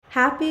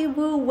Happy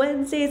Woo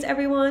Wednesdays,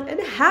 everyone, and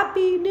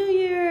Happy New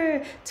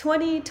Year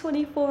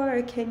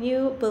 2024. Can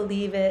you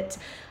believe it?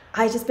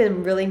 I just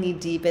been really knee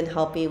deep in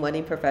helping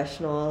wedding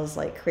professionals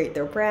like create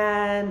their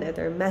brand and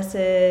their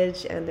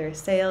message and their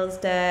sales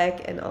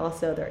deck and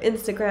also their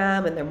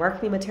Instagram and their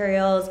marketing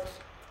materials.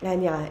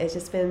 And yeah, it's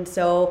just been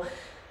so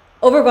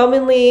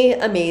overwhelmingly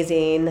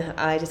amazing.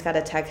 I just got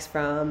a text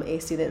from a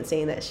student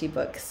saying that she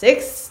booked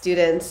 6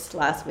 students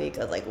last week.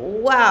 I was like,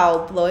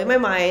 wow, blowing my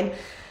mind.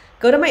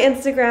 Go to my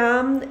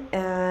Instagram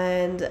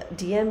and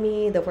DM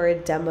me the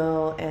word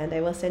demo, and I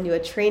will send you a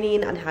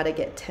training on how to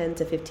get 10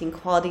 to 15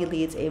 quality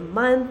leads a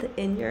month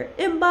in your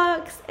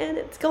inbox, and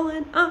it's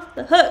going off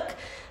the hook.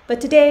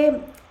 But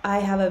today I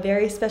have a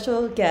very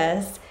special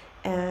guest,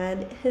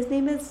 and his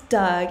name is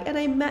Doug, and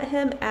I met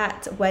him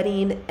at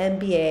Wedding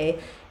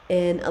MBA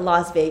in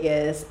Las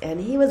Vegas,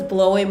 and he was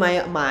blowing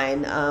my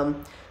mind.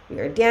 We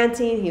were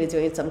dancing, he was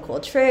doing some cool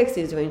tricks,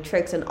 he was doing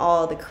tricks in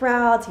all the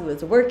crowds, he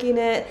was working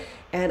it,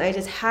 and I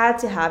just had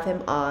to have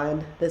him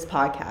on this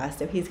podcast.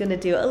 So he's gonna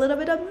do a little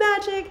bit of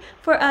magic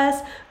for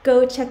us.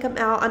 Go check him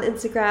out on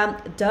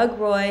Instagram, Doug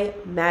Roy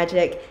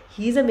Magic.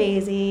 He's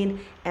amazing,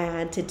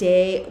 and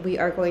today we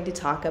are going to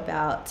talk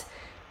about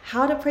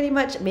how to pretty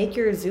much make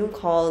your Zoom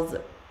calls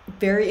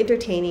very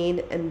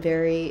entertaining and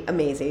very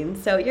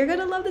amazing. So you're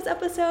gonna love this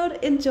episode.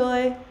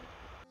 Enjoy.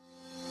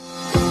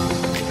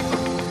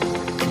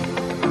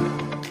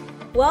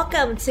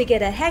 Welcome to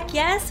Get a Heck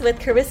Yes with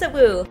Carissa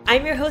Wu.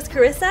 I'm your host,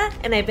 Carissa,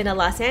 and I've been a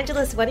Los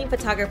Angeles wedding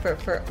photographer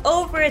for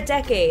over a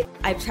decade.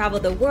 I've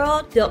traveled the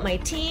world, built my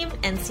team,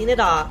 and seen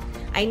it all.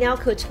 I now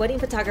coach wedding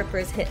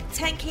photographers hit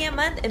 10K a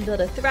month and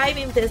build a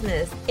thriving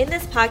business. In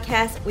this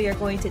podcast, we are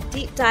going to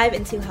deep dive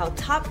into how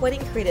top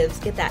wedding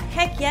creatives get that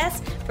heck yes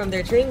from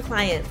their dream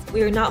clients.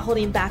 We are not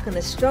holding back on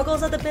the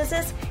struggles of the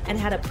business and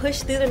how to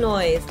push through the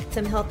noise.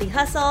 Some healthy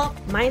hustle,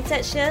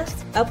 mindset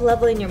shifts,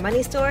 up-leveling your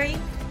money story,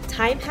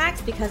 time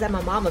hacks because I'm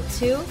a mom of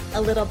 2,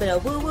 a little bit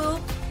of woo-woo,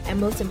 and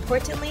most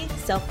importantly,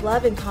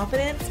 self-love and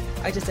confidence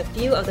are just a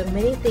few of the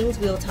many things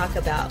we will talk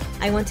about.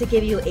 I want to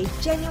give you a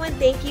genuine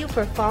thank you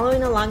for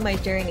following along my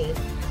journey.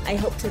 I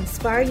hope to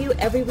inspire you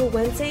every Woo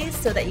Wednesdays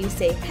so that you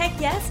say heck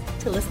yes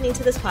to listening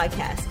to this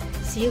podcast.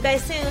 See you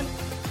guys soon.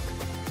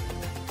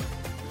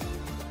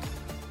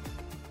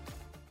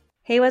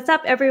 Hey, what's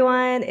up,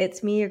 everyone?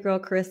 It's me, your girl,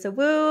 Carissa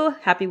Wu.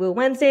 Happy Woo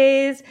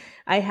Wednesdays.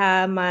 I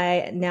have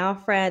my now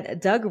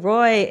friend, Doug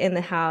Roy, in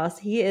the house.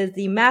 He is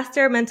the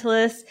master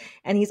mentalist,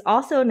 and he's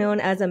also known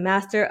as a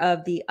master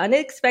of the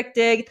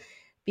unexpected.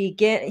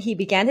 He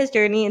began his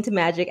journey into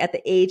magic at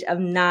the age of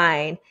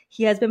 9.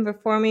 He has been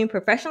performing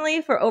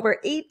professionally for over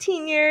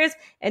 18 years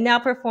and now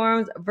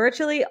performs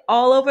virtually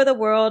all over the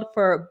world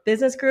for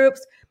business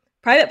groups,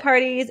 private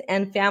parties,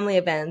 and family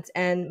events.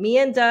 And me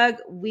and Doug,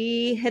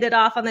 we hit it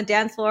off on the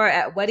dance floor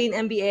at Wedding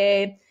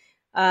MBA.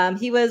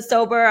 He was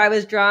sober, I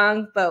was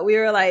drunk, but we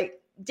were like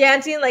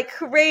dancing like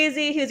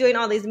crazy. He was doing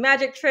all these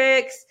magic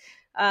tricks.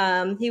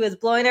 He was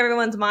blowing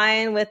everyone's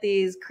mind with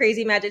these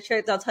crazy magic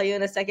tricks. I'll tell you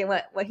in a second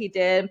what he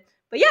did.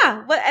 But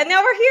yeah, and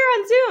now we're here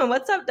on Zoom.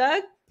 What's up,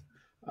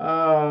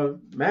 Doug?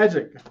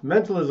 Magic,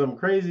 mentalism,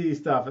 crazy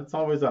stuff. It's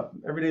always up.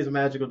 Every day is a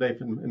magical day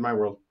in my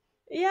world.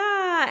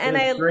 Yeah, and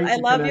It's great I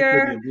to love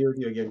connect your with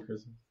you again,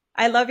 Chris.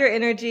 I love your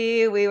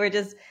energy. We were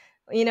just,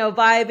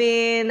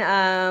 vibing.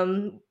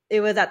 It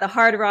was at the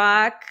Hard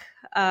Rock,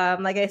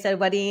 like I said,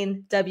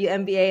 Wedding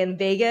WNBA in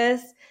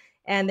Vegas,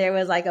 and there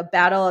was like a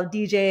battle of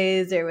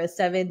DJs. There was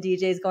 7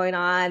 DJs going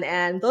on,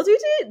 and those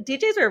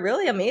DJs were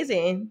really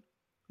amazing.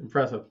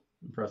 Impressive.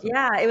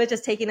 Yeah, it was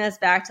just taking us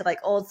back to like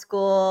old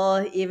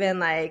school, even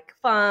like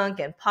funk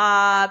and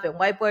pop and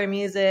white boy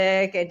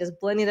music, and just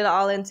blending it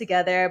all in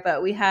together.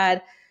 But we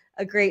had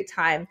a great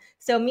time.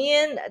 So me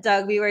and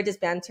Doug, we were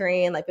just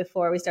bantering like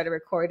before we started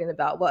recording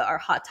about what our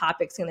hot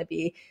topic's going to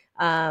be.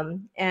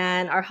 And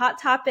our hot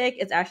topic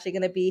is actually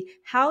going to be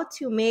how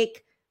to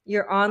make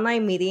your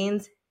online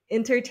meetings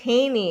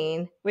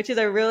entertaining, which is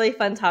a really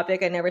fun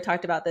topic. I never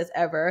talked about this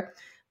ever.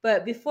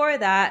 But before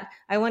that,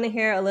 I want to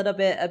hear a little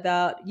bit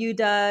about you,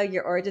 Doug,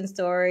 your origin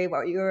story,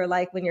 what you were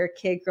like when you were a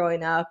kid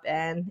growing up,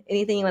 and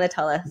anything you want to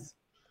tell us.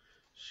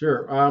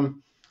 Sure.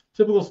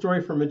 Typical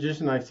story for a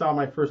magician. I saw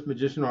my first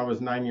magician when I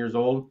was 9 years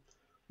old,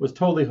 was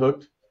totally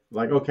hooked.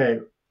 Like, okay,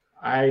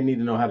 I need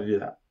to know how to do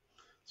that.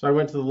 So I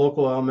went to the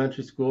local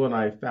elementary school and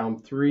I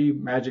found 3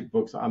 magic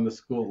books on the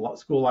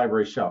school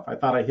library shelf. I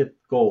thought I hit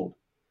gold.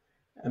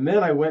 And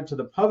then I went to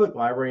the public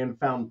library and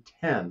found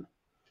 10.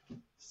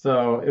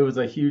 So it was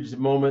a huge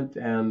moment.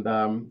 And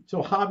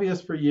so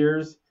hobbyist for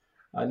years,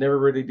 I never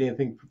really did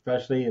anything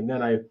professionally. And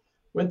then I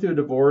went through a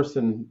divorce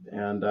and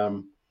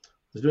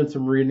was doing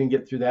some reading,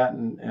 get through that,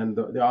 and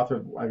the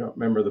author, I don't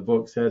remember the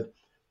book, said,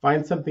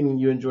 find something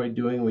you enjoy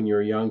doing when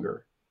you're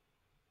younger.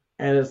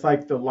 And it's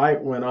like the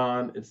light went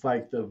on. It's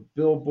like the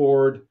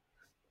billboard,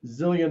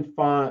 zillion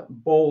font,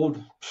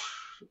 bold,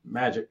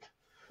 magic.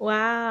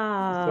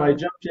 Wow. So I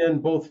jumped in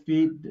both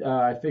feet.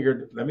 I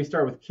figured, let me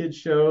start with kids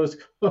shows.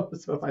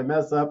 So if I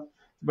mess up,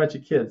 it's a bunch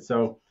of kids.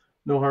 So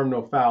no harm,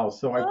 no foul.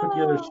 So I put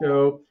together a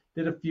show,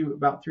 did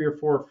about 3 or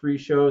 4 free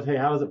shows. Hey,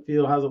 how does it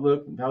feel? How's it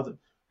look? How's it?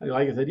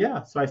 I said,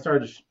 yeah. So I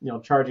started,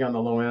 charging on the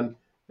low end,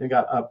 and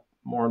got up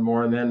more and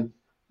more. And then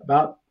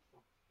about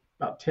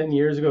 10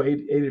 years ago,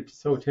 eight or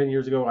so, 10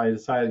 years ago, I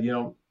decided, I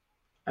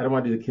don't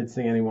want to do the kids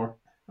thing anymore.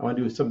 I want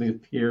to do something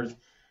with peers.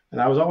 And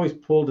I was always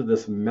pulled to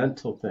this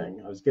mental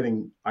thing. I was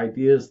getting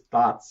ideas,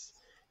 thoughts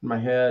in my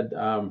head.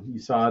 You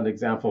saw an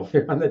example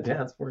here on the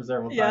dance floor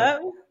several times. Yeah.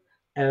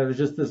 And it was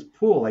just this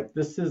pool. Like,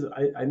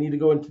 I need to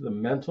go into the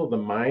mental, the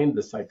mind,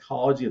 the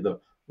psychology of the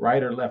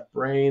right or left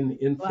brain, the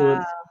Wow.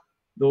 influence,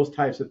 those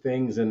types of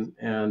things. And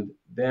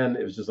then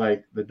it was just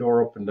like the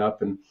door opened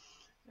up, and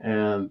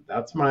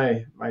that's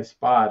my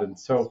spot. And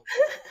so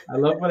I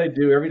love what I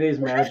do. Every day is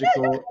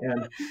magical,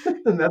 and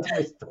and that's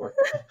my story.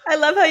 I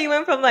love how you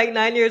went from like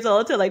 9 years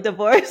old to like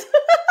divorce.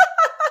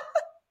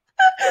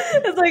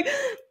 It's like,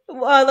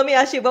 let me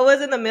ask you, what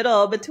was in the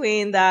middle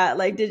between that?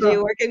 Like, did you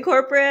So work in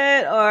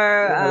corporate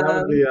or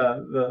yeah,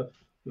 that was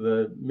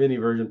the mini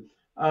version.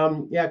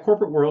 Yeah,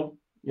 corporate world.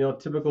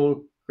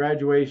 Typical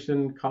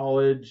graduation,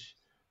 college,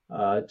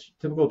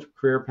 typical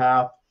career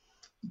path.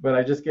 But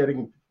I just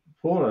getting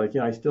pulled. Like,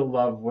 I still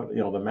love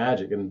the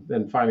magic. And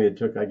then finally, it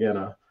took again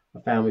a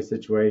family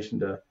situation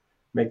to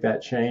make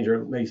that change, or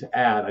at least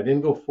add. I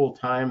didn't go full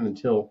time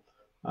until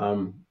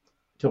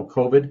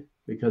COVID,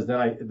 because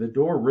then the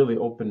door really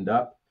opened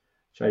up.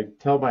 Should I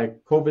tell my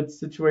COVID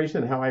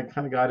situation, how I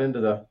kind of got into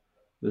the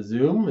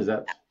Zoom? Is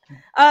that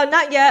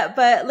not yet,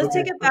 but let's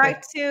take okay? it Okay.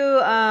 back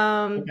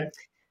to Okay.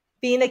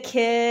 being a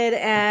kid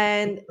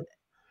and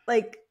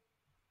like,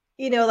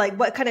 like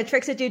what kind of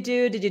tricks did you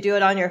do? Did you do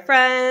it on your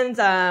friends?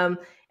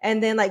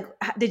 And then like,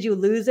 did you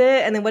lose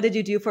it? And then what did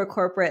you do for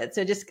corporate?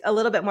 So just a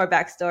little bit more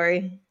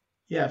backstory.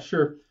 Yeah,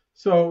 sure.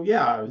 So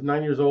yeah, I was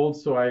 9 years old,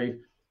 so I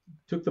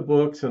took the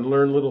books and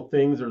learned little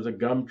things. There was a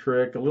gum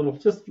trick,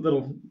 just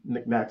little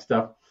knick-knack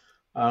stuff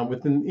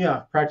within,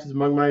 practice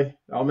among my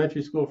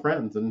elementary school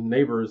friends and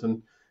neighbors,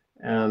 and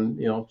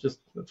just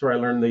that's where I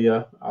learned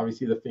the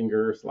obviously the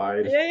finger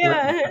slide.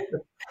 Yeah,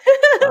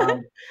 yeah.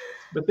 um,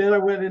 but then I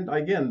went in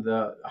again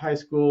the high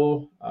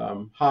school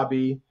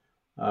hobby.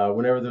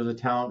 Whenever there's a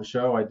talent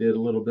show, I did a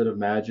little bit of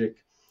magic.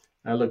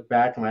 I look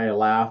back and I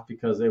laugh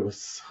because it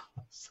was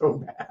so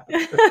bad.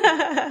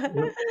 It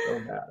was so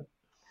bad.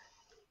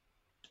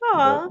 But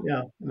Aw,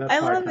 yeah, and that's I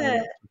how I love kind of it.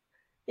 got.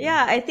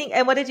 Yeah. Yeah, I think.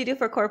 And what did you do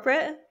for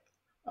corporate?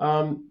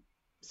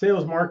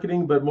 Sales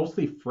marketing, but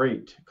mostly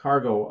freight,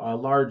 cargo,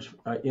 large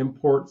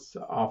imports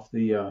off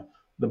the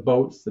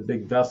boats, the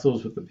big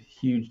vessels with the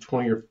huge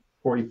 20 or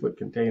 40-foot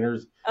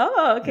containers,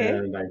 Oh, okay.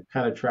 and I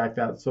kind of track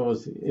that. So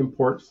is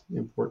imports.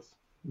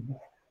 Mhm.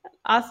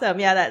 Awesome.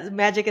 Yeah, that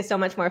magic is so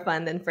much more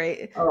fun than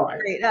freight. Oh,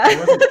 Freight it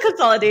wasn't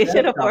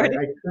consolidation desk of job. forwarding.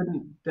 I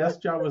couldn't.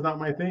 Desk job was not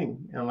my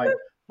thing. And like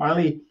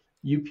finally,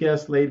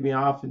 UPS laid me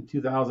off in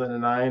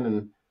 2009,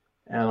 and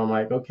I'm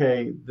like,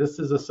 okay, this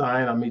is a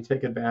sign. I'm gonna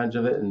take advantage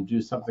of it and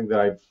do something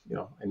that I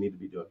need to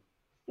be doing.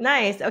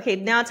 Nice. Okay,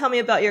 now tell me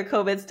about your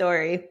COVID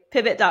story.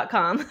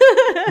 Pivot.com.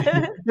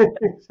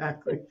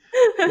 Exactly.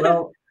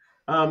 Well,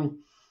 um,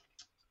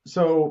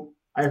 so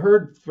I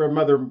heard from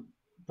other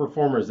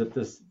performers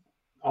that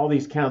all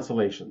these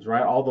cancellations,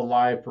 right? All the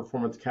live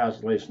performance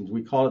cancellations,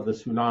 we call it the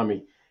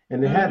tsunami,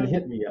 and it hadn't Mm.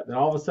 hit me yet. Then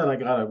all of a sudden, I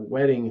got a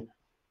wedding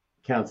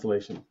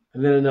cancellation,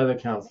 and then another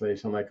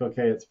cancellation. I'm like,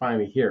 okay, it's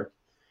finally here.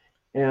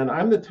 And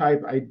I'm the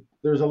type.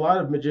 There's a lot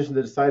of magicians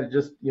that decide to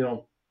just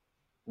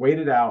wait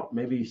it out,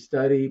 maybe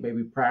study,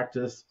 maybe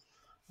practice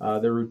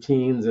their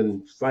routines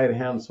and sleight of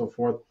hand and so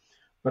forth.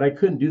 But I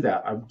couldn't do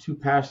that. I'm too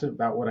passionate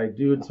about what I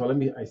do, and so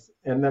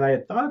and then I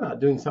had thought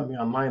about doing something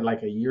online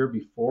like a year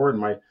before, and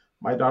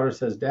my daughter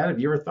says, "Dad, have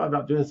you ever thought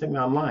about doing something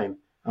online?"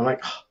 I'm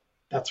like, oh,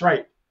 "That's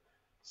right."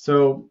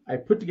 So I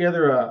put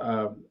together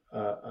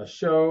a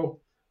show,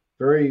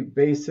 very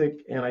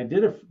basic, and I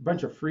did a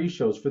bunch of free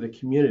shows for the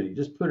community.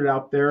 Just put it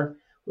out there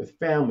with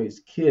families,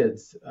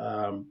 kids,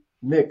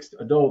 mixed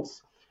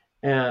adults,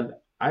 and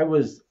I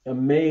was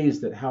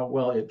amazed at how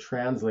well it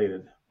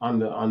translated on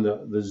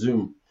the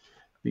Zoom,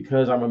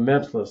 because I'm a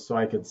mentalist, so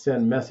I could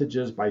send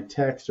messages by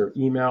text or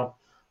email,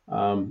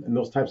 and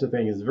those types of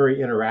things. It's very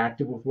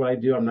interactive with what I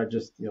do. I'm not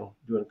just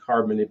doing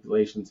card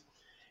manipulations.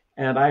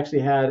 And I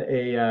actually had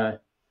a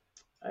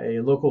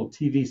local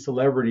TV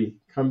celebrity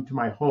come to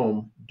my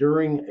home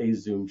during a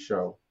Zoom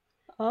show,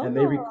 and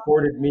they Oh.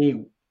 recorded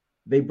me.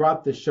 They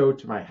brought the show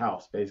to my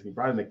house, basically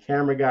brought in the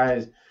camera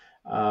guys,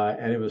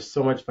 and it was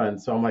so much fun.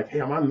 So I'm like,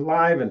 hey, I'm on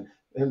live, and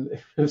it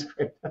was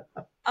great.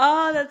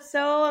 Oh, that's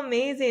so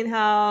amazing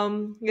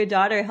how your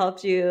daughter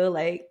helped you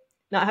like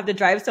not have to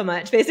drive so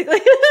much,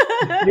 basically.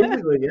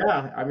 Basically,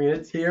 yeah. I mean,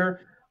 it's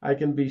here. I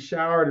can be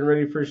showered and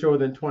ready for a show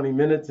within 20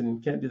 minutes,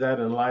 and can't do that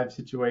in a live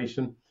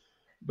situation.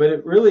 But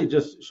it really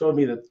just showed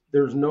me that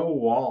there's no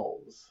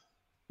walls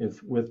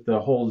with the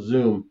whole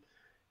Zoom.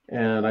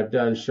 And I've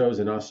done shows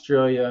in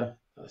Australia,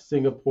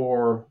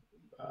 Singapore,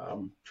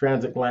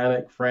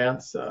 transatlantic,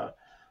 France,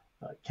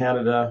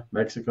 Canada,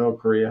 Mexico,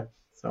 Korea.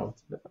 So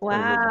it's been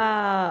amazing.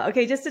 Wow.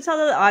 Okay, just to tell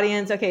the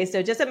audience, okay,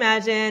 so just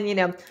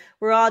imagine,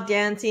 we're all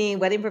dancing,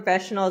 wedding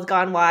professionals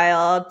gone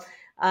wild.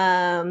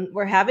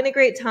 We're having a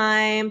great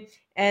time.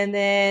 And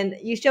then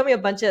you showed me a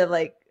bunch of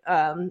like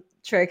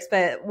tricks,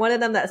 but one of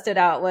them that stood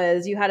out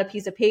was you had a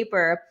piece of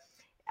paper.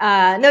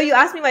 No, you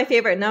asked me my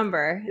favorite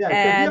number. Yeah. So if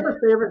you And have a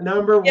favorite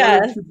number, one or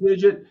yes. two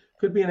digit,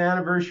 could be an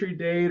anniversary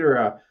date or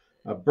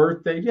a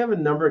birthday. Do you have a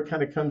number that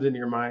kind of comes into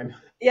your mind?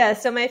 Yeah,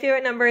 so my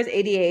favorite number is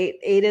 88.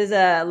 8 is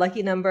a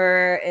lucky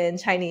number in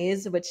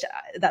Chinese, which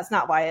that's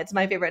not why it's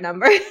my favorite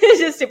number. It's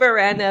just super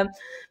random.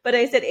 But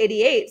I said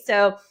 88.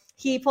 So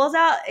he pulls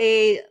out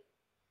his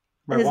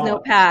wallet.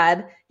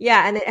 notepad.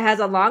 Yeah, and it has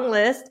a long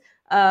list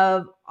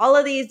of all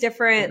of these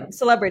different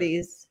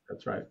celebrities.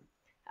 That's right.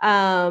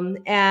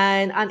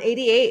 And on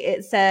 88,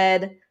 it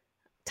said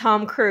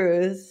Tom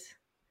Cruise.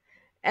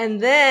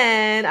 And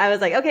then I was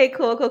like, okay,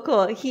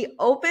 cool. He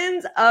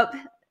opens up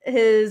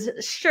his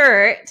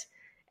shirt,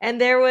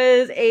 and there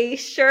was a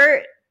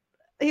shirt.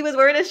 He was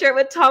wearing a shirt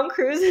with Tom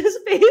Cruise's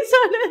face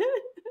on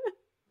it.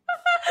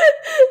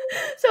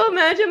 So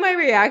imagine my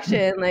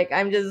reaction. Like,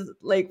 I'm just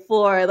like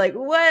floored. Like,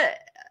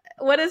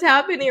 what is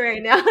happening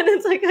right now? And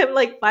it's like I'm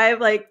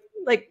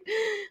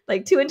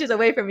like 2 inches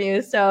away from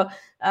you. So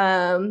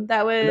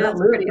that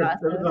was pretty awesome.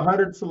 There was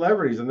 100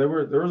 celebrities, and there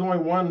was only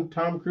one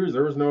Tom Cruise.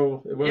 It wasn't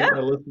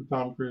a list of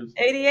Tom Cruise.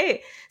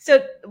 88.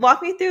 So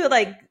walk me through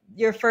like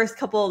your first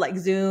couple like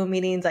Zoom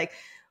meetings. Like,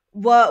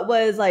 what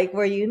was like?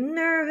 Were you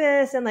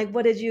nervous? And like,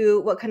 what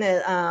kind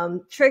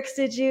of tricks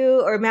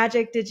or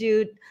magic did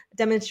you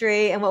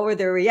demonstrate? And what were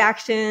the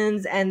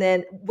reactions? And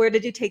then where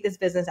did you take this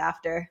business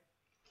after?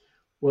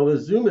 Well, the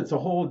Zoom, it's a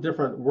whole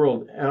different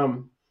world.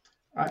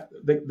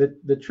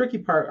 The tricky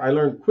part I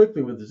learned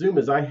quickly with Zoom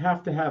is I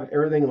have to have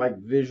everything like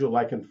visual,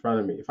 like in front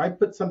of me. If I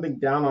put something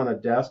down on a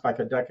desk, like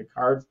a deck of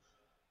cards,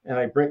 and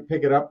I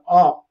pick it up,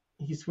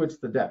 he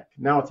switched the deck.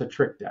 Now it's a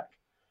trick deck.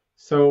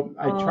 So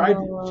I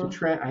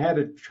I had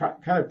to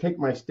kind of take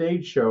my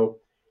stage show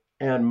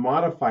and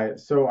modify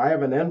it. So I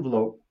have an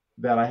envelope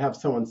that I have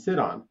someone sit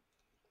on,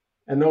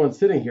 and no one's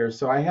sitting here.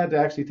 So I had to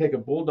actually take a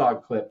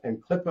bulldog clip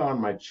and clip it on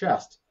my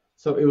chest,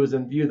 so it was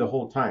in view the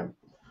whole time.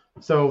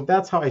 So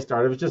that's how I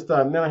started. It was just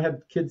then I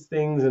had kids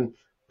things and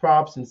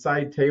props and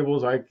side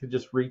tables. I could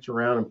just reach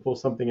around and pull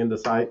something into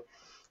sight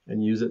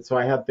and use it. So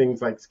I had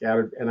things like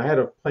scattered, and I had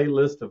a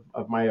playlist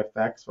of my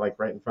effects like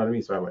right in front of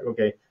me. So I'm like,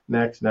 okay,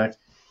 next.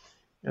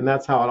 And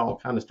that's how it all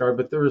kind of started.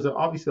 But there was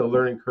obviously a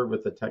learning curve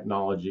with the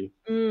technology.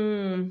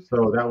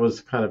 So that was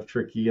kind of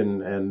tricky.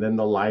 And then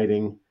the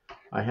lighting.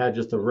 I had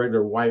just a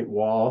regular white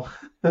wall.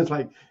 It's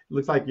like, it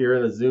looks like you're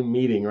in a Zoom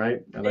meeting,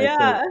 right? And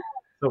yeah.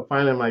 So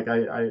finally, I'm like,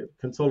 I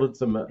consulted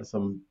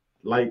some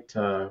light,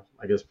 I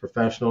guess,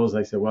 professionals.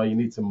 I said, well, you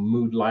need some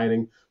mood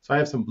lighting. So I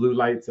have some blue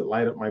lights that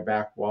light up my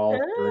back wall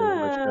during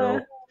my show.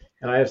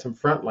 And I have some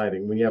front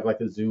lighting when you have like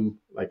a Zoom,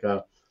 like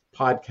a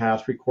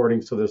podcast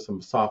recording. So there's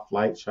some soft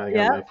light shining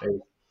on my face.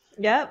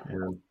 Yep.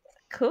 And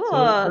cool.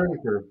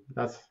 So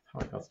that's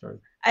how I got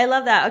started. I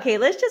love that. Okay,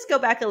 let's just go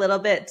back a little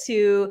bit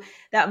to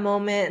that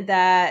moment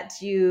that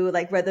you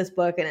like read this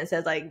book and it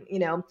says like,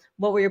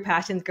 what were your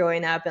passions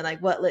growing up and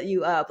like what lit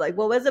you up? Like,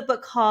 what was the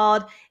book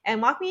called?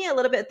 And walk me a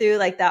little bit through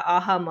like that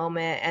aha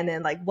moment, and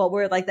then like what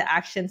were like the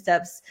action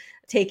steps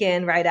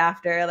taken right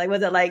after? Like,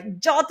 was it like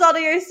jolt out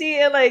of your seat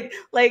and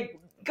like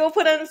go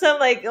put on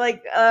some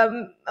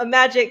a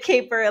magic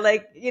caper,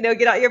 like,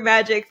 get out your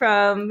magic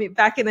from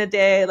back in the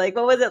day? Like,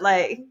 what was it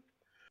like?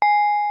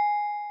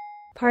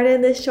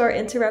 Pardon this short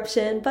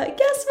interruption, but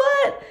guess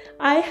what?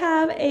 I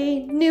have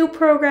a new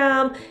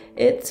program.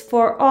 It's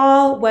for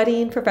all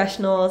wedding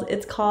professionals.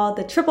 It's called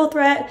the Triple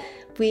Threat.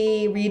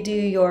 We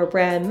redo your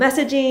brand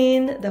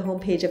messaging, the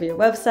homepage of your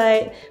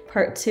website.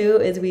 Part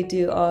 2 is we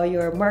do all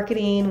your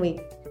marketing.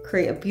 We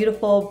create a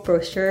beautiful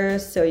brochure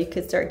so you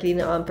could start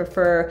getting on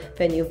preferred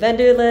venue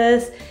vendor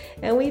lists.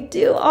 And we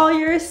do all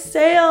your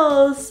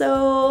sales.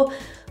 So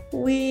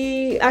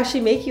we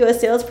actually make you a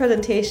sales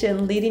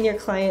presentation leading your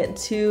client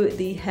to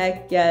the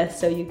heck yes,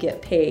 so you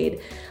get paid.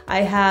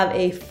 I have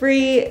a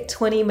free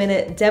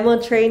 20-minute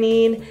demo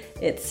training.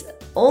 It's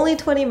only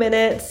 20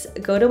 minutes.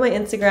 Go to my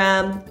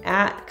Instagram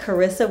at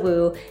Carissa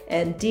Wu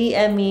and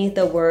DM me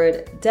the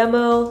word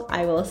demo.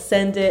 I will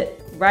send it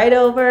right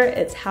over.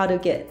 It's how to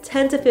get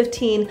 10 to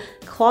 15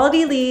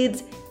 quality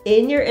leads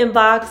in your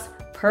inbox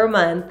per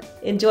month.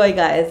 Enjoy,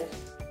 guys.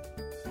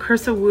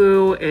 Carissa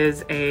Wu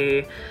is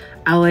a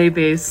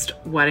LA-based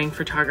wedding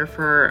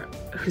photographer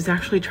who's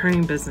actually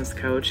turning business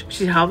coach.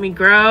 She helped me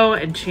grow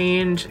and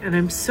change, and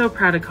I'm so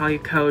proud to call you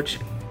coach.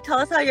 Tell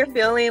us how you're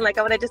feeling. Like,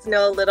 I want to just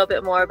know a little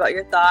bit more about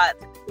your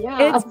thoughts.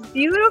 Yeah, it's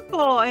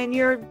beautiful, and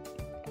you're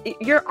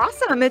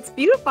awesome. It's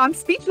beautiful. I'm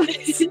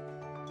speechless.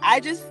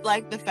 I just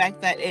like the fact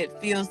that it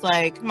feels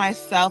like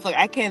myself. Like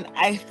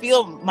I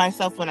feel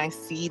myself when I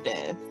see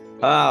this.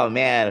 Oh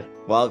man,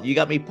 well, you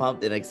got me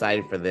pumped and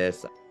excited for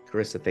this.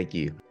 Carissa, thank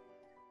you.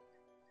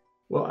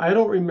 Well, I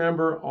don't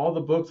remember all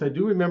the books. I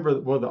do remember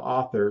the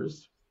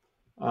authors.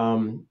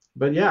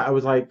 But yeah, I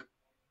was like,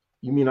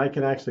 you mean I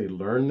can actually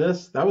learn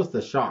this? That was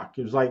the shock.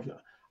 It was like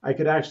I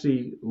could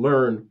actually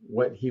learn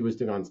what he was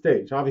doing on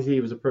stage. Obviously, he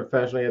was a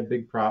professional. He had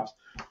big props.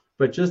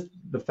 But just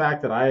the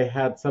fact that I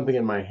had something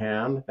in my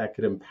hand that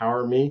could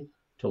empower me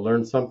to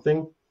learn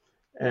something.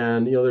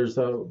 And there's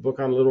a book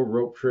on little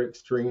rope tricks,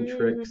 string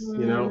tricks,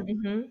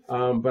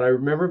 Mm-hmm. But I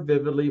remember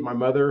vividly my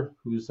mother,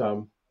 who's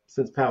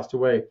since passed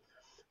away,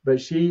 but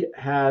she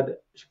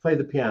played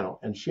the piano,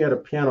 and she had a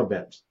piano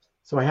bench.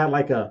 So I had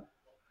like a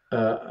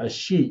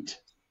sheet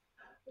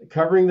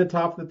covering the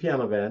top of the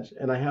piano bench,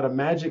 and I had a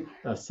magic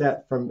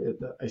set from it.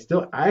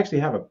 I actually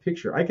have a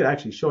picture. I could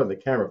actually show it in the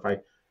camera if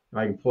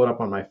I can pull it up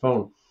on my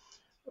phone.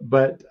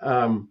 But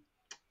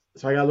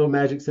so I got a little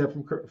magic set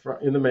from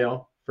in the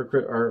mail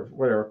or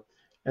whatever,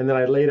 and then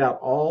I laid out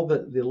all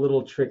the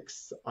little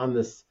tricks on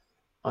this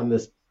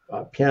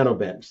piano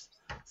bench.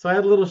 So I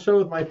had a little show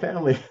with my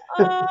family.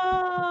 Oh,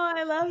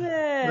 I love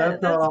it.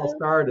 That's how it all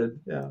started.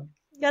 Yeah.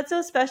 That's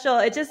so special.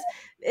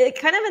 It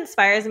kind of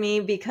inspires me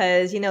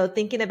because,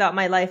 thinking about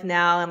my life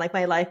now and like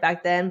my life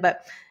back then,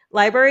 but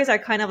libraries are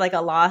kind of like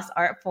a lost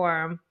art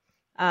form.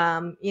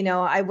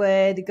 I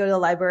would go to the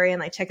library and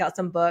like check out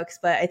some books,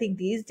 but I think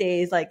these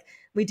days, like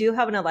we do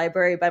have a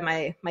library by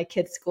my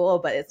kid's school,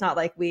 but it's not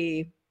like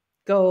we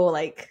go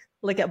like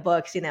look at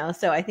books,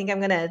 So I think I'm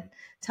going to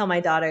tell my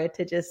daughter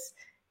to just,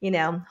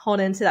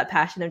 hold into that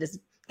passion of just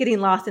getting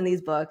lost in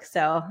these books.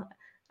 So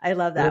I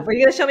love that. Were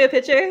you going to show me a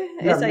picture?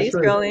 Yeah, I saw you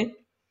scrolling.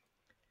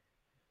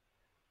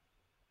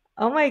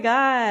 Oh my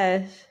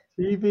gosh.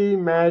 TV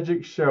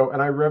magic show. And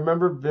I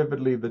remember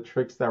vividly the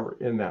tricks that were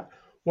in that.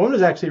 One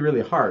was actually really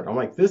hard. I'm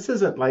like, this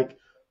isn't like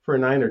for a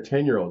 9 or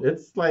 10-year-old.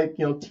 It's like,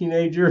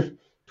 teenager,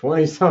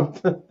 20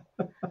 something.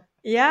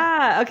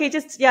 Yeah. Okay.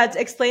 Just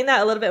explain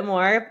that a little bit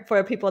more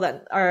for people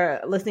that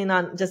are listening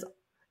on just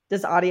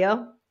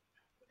audio.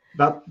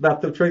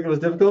 About the trick that was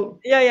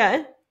difficult?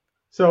 Yeah.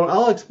 So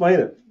I'll explain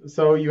it.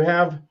 So you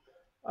have,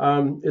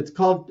 it's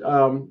called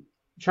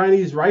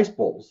Chinese rice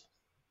bowls.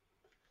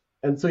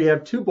 And so you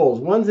have two bowls.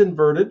 One's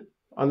inverted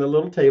on the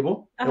little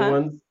table, and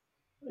one's,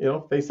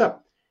 face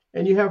up.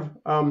 And you have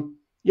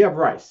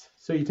rice.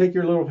 So you take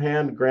your little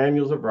hand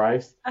granules of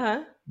rice.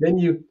 Then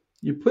you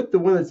put the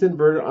one that's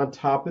inverted on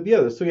top of the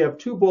other. So you have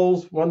two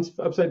bowls, one's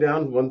upside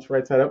down, one's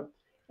right side up.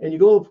 And you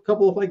go a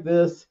couple of like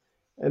this,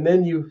 and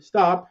then you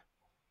stop,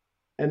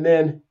 and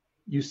then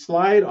you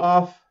slide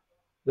off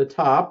the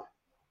top,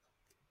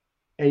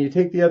 and you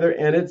take the other,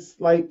 and it's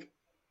like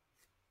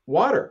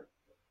water.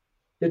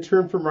 It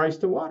turned from rice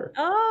to water.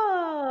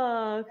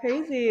 Oh,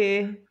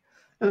 crazy.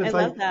 I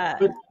love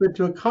that. But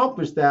to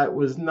accomplish that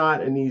was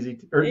not an easy,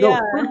 first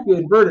you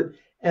invert it,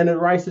 and the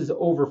rice is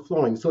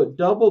overflowing. So it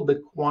doubled the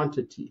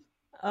quantity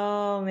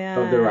of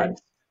the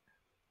rice.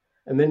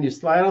 And then you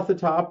slide off the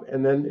top,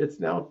 and then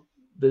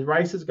the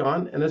rice is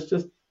gone, and it's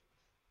just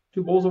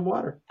 2 bowls of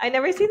water. I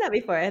never seen that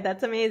before.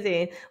 That's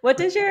amazing. What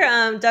does your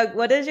Doug?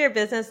 What does your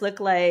business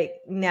look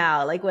like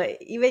now? Like what?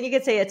 Even you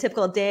could say a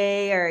typical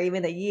day, or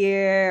even a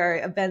year, or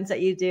events that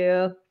you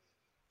do.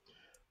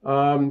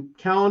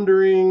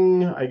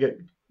 Calendaring. I get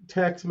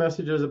text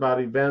messages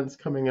about events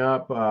coming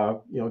up.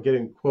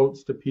 Getting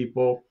quotes to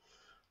people.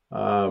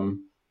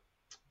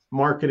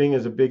 Marketing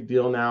is a big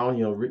deal now.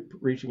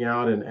 Reaching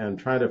out and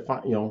trying to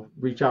find,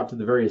 reach out to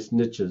the various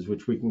niches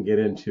which we can get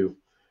into.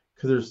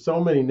 Because there's so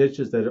many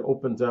niches that it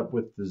opens up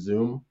with the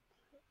Zoom,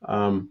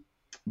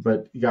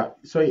 but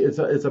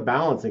it's a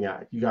balancing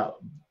act. You got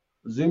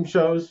Zoom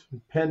shows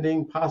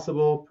pending,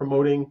 possible,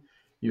 promoting.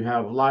 You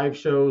have live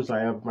shows. I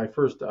have my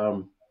first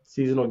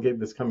seasonal gig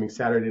this coming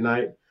Saturday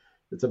night.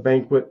 It's a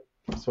banquet,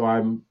 so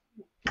I'm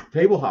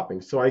table hopping.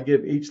 So I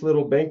give each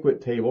little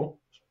banquet table.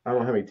 I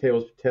don't know how many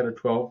tables, 10 or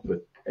 12,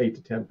 but 8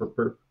 to 10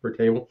 per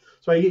table.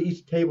 So I get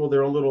each table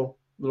their own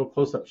little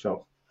close-up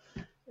show.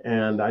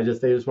 And they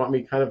just want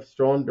me kind of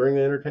strolling during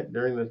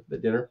the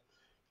dinner.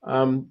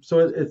 So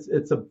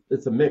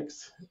it's a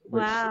mix.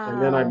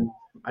 And then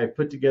I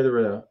put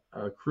together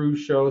a cruise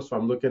show. So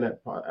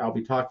I'll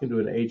be talking to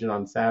an agent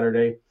on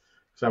Saturday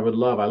because I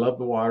love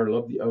the water,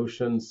 love the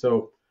ocean.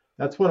 So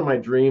that's one of my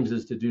dreams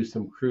is to do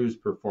some cruise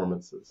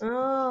performances.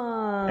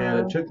 Oh. And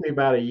it took me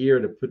about a year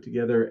to put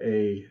together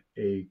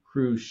a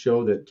cruise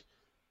show that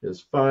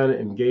is fun,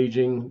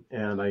 engaging.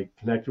 And I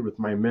connected with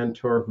my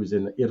mentor who's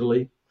in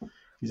Italy.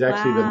 He's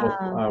actually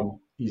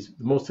the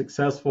most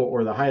successful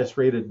or the highest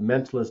rated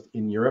mentalist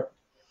in Europe,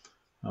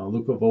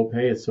 Luca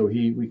Volpe. So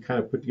we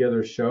kind of put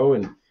together a show,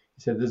 and he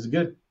said, this is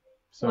good.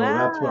 So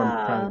that's what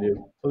I'm trying to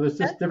do. So there's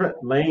just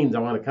different lanes I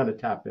want to kind of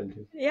tap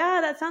into.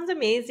 Yeah, that sounds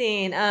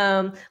amazing.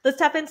 Let's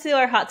tap into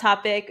our hot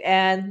topic.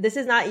 And this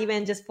is not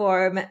even just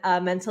for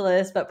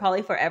mentalists, but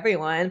probably for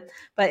everyone.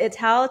 But it's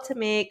how to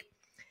make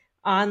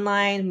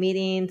online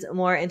meetings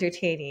more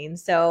entertaining.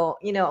 So,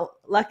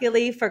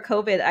 luckily for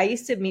COVID, I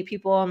used to meet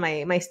people in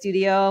my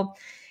studio.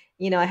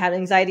 I had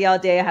anxiety all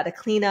day. I had to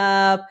clean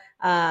up.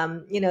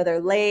 They're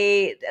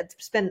late. I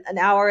spent an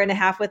hour and a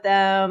half with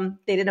them.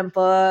 They didn't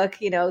book,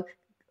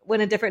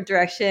 went a different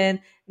direction.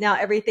 Now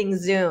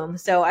everything's Zoom.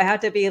 So I have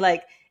to be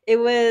like, it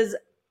was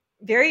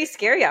very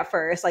scary at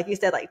first. Like you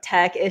said, like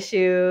tech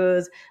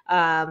issues,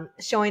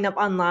 showing up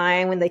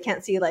online when they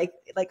can't see you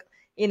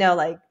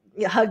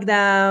hug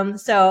them.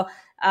 So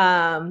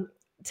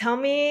tell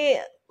me,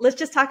 let's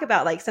just talk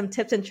about like some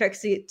tips and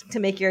tricks to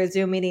make your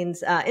Zoom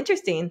meetings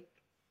interesting.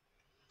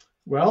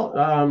 Well,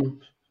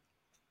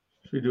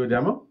 should we do a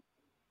demo?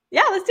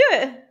 Yeah, let's do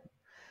it.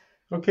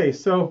 Okay,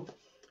 so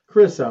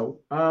Carissa,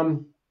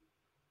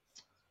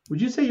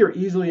 would you say you're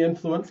easily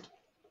influenced?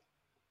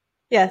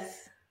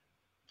 Yes.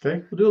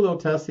 Okay, we'll do a little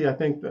test. See, I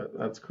think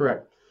that's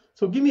correct.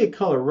 So give me a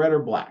color, red or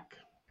black.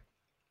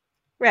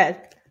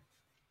 Red.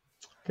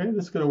 Okay,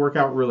 this is going to work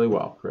out really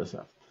well,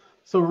 Carissa.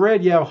 So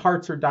red, you have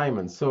hearts or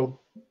diamonds.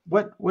 So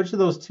which of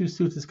those two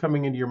suits is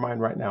coming into your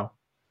mind right now?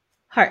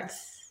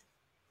 Hearts.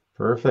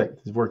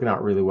 Perfect. It's working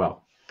out really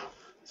well.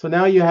 So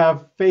now you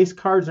have face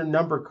cards or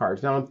number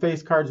cards. Now in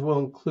face cards, we'll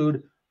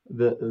include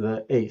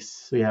the ace.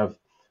 So you have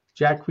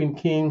Jack, Queen,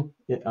 King,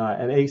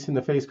 and ace in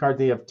the face cards.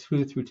 They have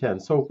 2 through 10.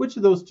 So which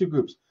of those two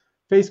groups,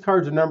 face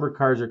cards or number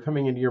cards, are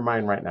coming into your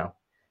mind right now?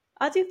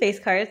 I'll do face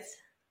cards.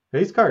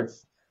 Face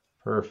cards.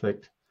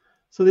 Perfect.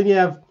 So then you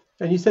have,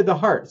 and you said the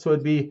heart. So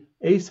it'd be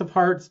ace of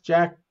hearts,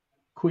 Jack,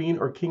 Queen,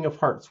 or King of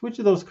hearts. Which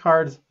of those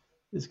cards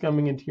is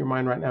coming into your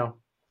mind right now?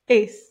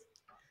 Ace.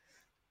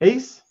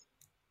 Ace?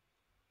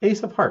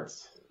 Ace of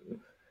hearts.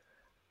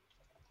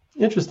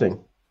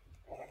 Interesting.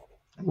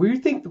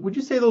 Would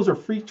you say those are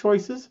free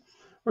choices?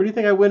 Or do you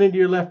think I went into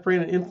your left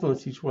brain and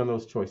influenced each one of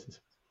those choices?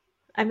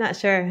 I'm not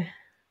sure.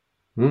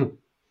 I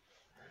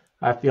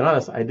have to be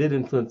honest, I did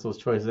influence those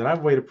choices, and I have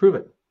a way to prove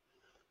it.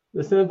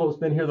 This envelope's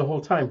been here the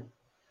whole time.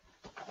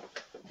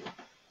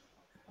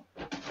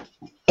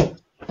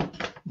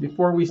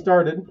 Before we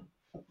started,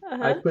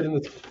 I put in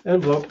this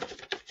envelope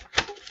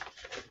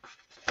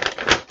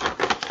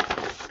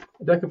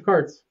a deck of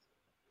cards.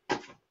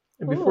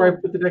 And before I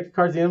put the deck of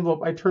cards in the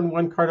envelope, I turned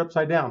one card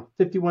upside down.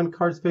 51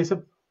 cards face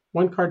up,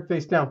 one card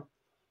face down.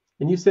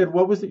 And you said,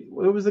 what was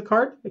the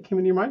card that came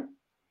into your mind?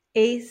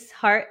 Ace,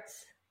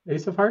 hearts.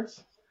 Ace of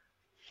hearts?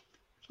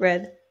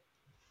 Red.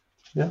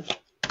 Yeah.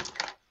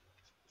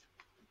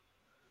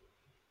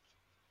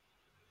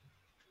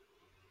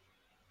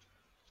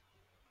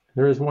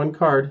 There is one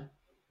card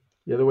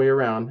the other way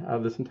around out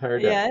of this entire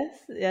deck.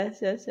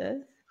 Yes.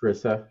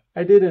 Carissa,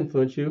 I did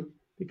influence you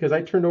because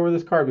I turned over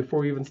this card before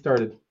we even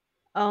started.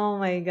 Oh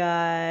my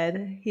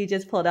God. He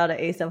just pulled out an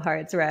ace of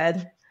hearts,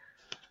 red.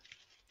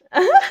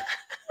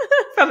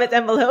 From its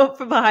envelope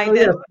from behind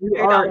Yes, it. you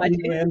are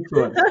easily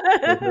influenced.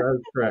 That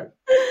is correct.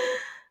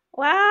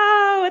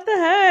 Wow, what the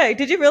heck?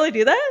 Did you really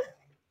do that?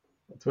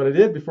 That's what I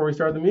did before we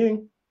started the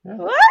meeting. Yeah.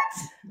 What?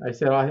 I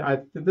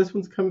said, this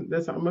one's coming.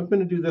 I'm going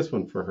to do this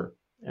one for her.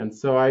 And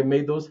so I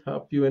made those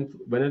help you went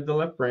into the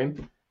left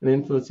brain and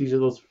influenced each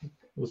of those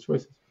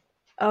choices.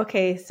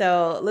 Okay,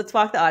 so let's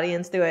walk the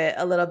audience through it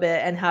a little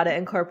bit and how to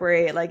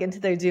incorporate like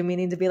into their Zoom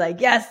meeting to be like,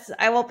 yes,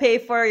 I will pay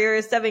for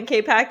your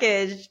 7K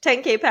package,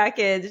 10K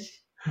package.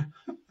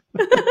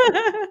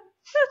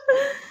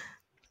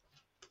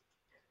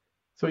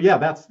 So yeah,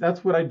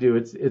 that's what I do.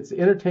 It's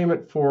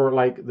entertainment for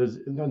like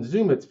on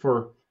Zoom. It's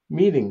for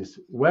meetings,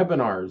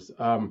 webinars,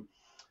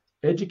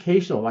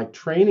 educational, like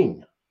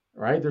training.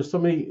 Right? There's so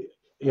many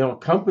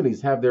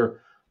companies have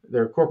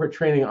their corporate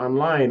training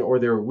online or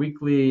their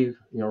weekly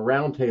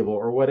roundtable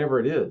or whatever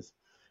it is,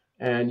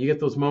 and you get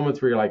those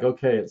moments where you're like,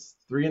 okay, it's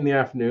 3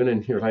 p.m.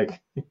 and you're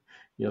like,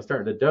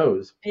 starting to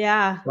doze.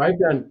 Yeah. So I've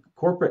done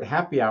corporate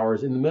happy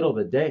hours in the middle of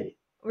the day.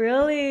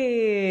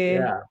 Really?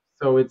 Yeah.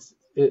 So and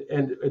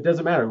it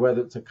doesn't matter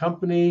whether it's a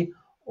company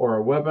or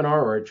a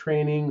webinar or a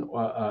training,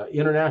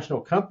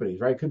 international companies,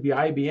 right? It could be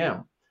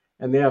IBM,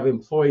 and they have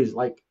employees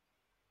like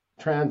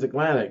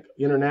transatlantic,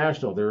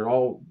 international. They're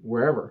all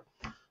wherever.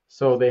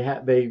 So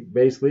they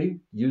basically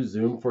use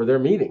Zoom for their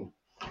meeting.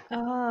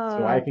 Oh.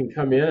 So I can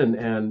come in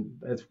and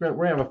we're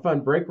gonna have a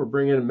fun break. We're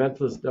bringing in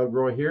mentalist Doug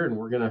Roy here, and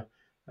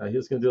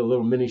he's gonna do a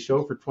little mini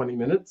show for 20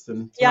 minutes.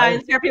 And yeah,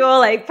 I'm sure people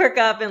like perk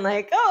up and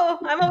like, oh,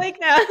 I'm awake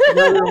now.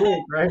 You're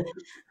awake, right?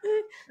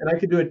 And I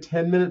could do a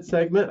 10-minute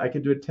segment. I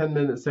could do a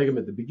 10-minute segment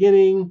at the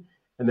beginning,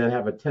 and then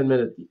have a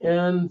 10-minute at the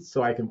end,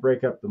 so I can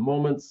break up the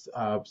moments.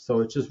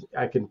 So it's just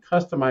I can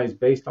customize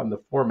based on the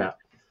format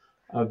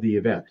of the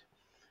event.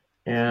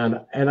 And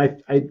I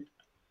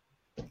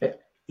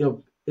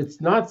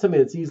it's not something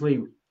that's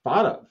easily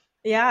thought of.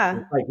 Yeah.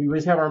 It's like we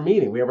always have our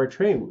meeting, we have our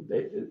training.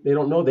 They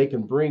don't know they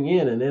can bring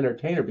in an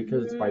entertainer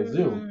because it's by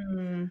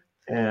Zoom,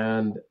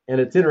 and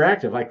it's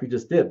interactive like we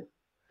just did.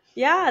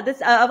 Yeah,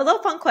 this a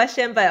little fun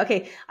question, but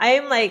okay, I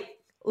am like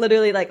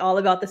literally like all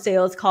about the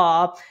sales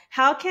call.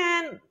 How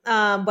can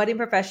wedding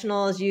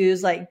professionals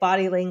use like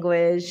body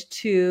language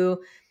to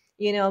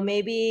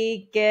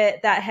maybe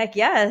get that heck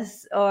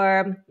yes,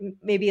 or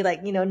maybe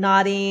like,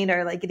 nodding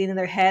or like getting in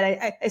their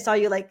head. I saw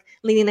you like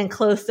leaning in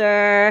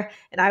closer,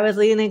 and I was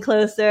leaning in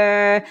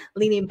closer,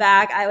 leaning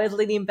back. I was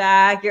leaning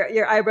back.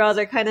 Your eyebrows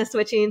are kind of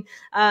switching.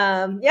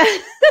 Yeah.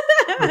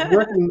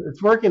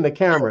 It's working the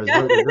cameras.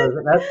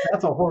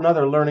 That's a whole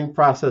nother learning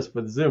process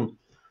with Zoom.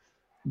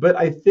 But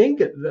I think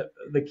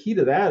the key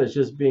to that is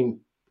just being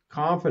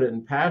confident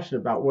and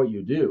passionate about what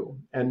you do,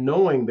 and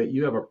knowing that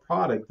you have a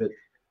product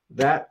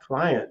that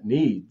client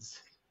needs.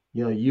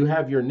 You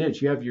have your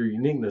niche, you have your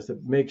uniqueness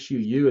that makes you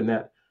you, and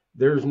that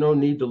there's no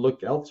need to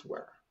look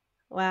elsewhere.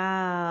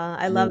 Wow,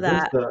 I love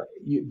that.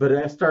 But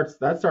that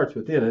starts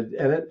within it,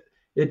 and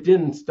it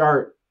didn't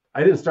start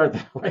I didn't start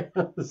that way.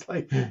 I was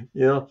like,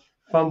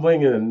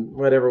 fumbling and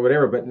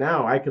whatever. But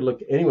now I could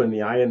look anyone in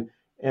the eye,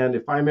 and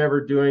if I'm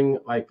ever doing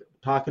like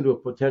talking to a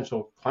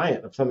potential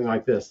client of something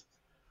like this,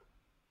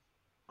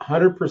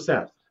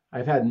 100%.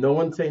 I've had no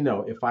one say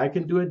no. If I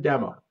can do a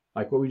demo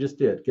like what we just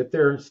did, get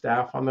their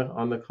staff on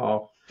the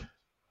call,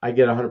 I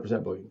get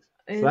 100% bookings.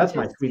 So that's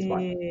my sweet spot.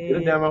 Get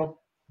a demo,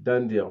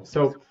 done deal.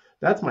 So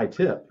that's my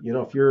tip.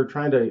 If you're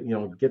trying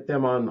to get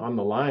them on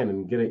the line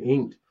and get it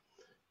inked,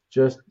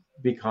 just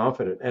be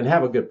confident and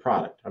have a good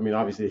product. I mean,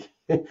 obviously,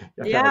 you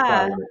have to have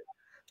a product.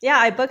 Yeah,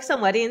 I booked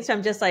some weddings, so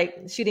I'm just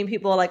like shooting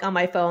people like on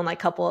my phone, like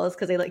couples,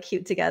 because they look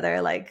cute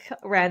together, like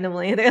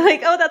randomly. They're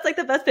like, "Oh, that's like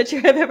the best picture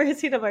I've ever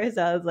seen of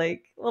ourselves."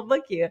 Like, we'll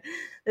book you.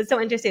 It's so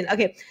interesting.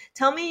 Okay,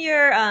 tell me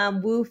your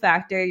woo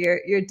factor,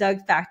 your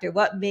Doug factor.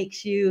 What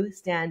makes you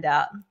stand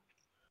out?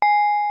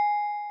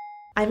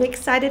 I'm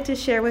excited to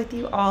share with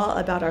you all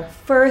about our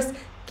first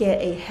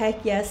Get a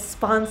Heck Yes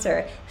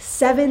sponsor,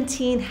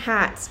 17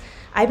 Hats.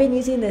 I've been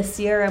using this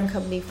CRM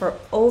company for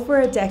over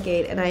a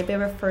decade, and I've been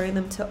referring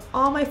them to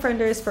all my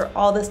frienders for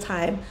all this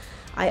time.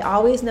 I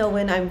always know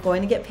when I'm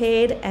going to get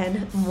paid,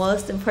 and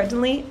most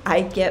importantly,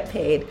 I get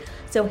paid.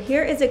 So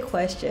here is a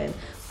question.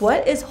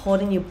 What is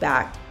holding you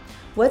back?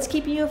 What's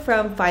keeping you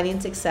from finding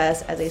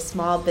success as a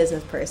small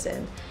business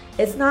person?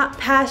 It's not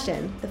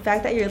passion. The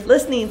fact that you're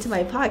listening to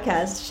my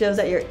podcast shows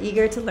that you're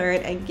eager to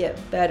learn and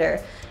get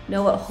better.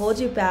 No, what holds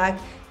you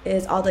back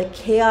is all the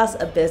chaos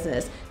of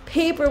business.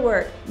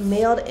 Paperwork,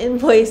 mailed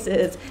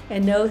invoices,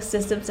 and no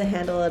systems to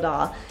handle it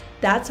all.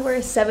 That's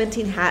where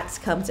 17 Hats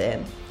comes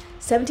in.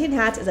 17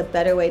 Hats is a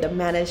better way to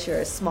manage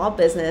your small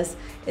business.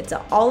 It's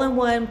an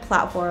all-in-one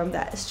platform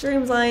that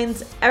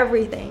streamlines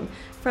everything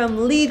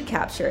from lead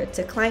capture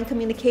to client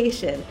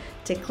communication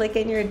to click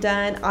and you're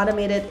done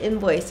automated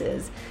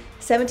invoices.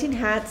 17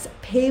 Hats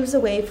paves the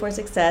way for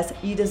success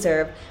you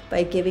deserve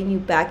by giving you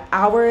back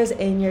hours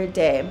in your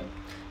day.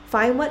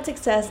 Find what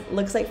success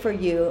looks like for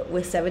you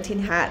with 17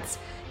 Hats.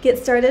 Get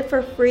started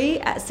for free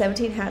at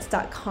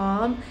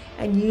 17hats.com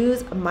and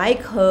use my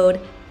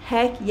code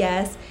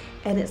HECKYES,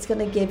 and it's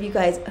going to give you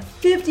guys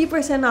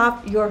 50%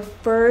 off your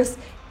first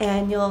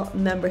annual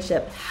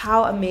membership.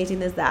 How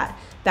amazing is that?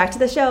 Back to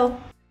the show.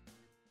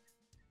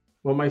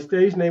 Well, my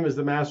stage name is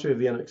the Master of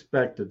the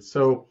Unexpected.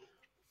 So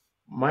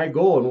my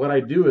goal and what I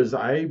do is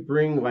I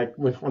bring, like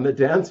when on the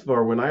dance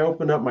floor, when I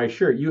opened up my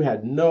shirt, you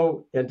had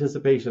no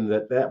anticipation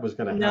that was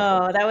going to happen.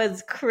 No, that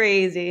was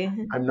crazy.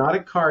 I'm not a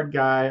card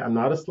guy. I'm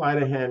not a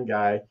sleight of hand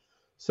guy.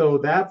 So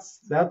that's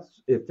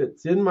if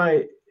it's in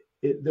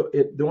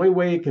the only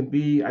way it can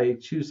be, I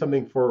choose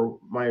something for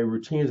my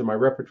routines and my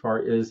repertoire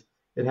is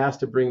it has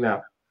to bring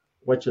that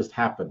what just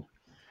happened.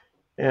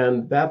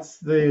 And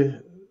that's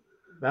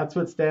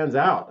what stands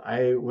out.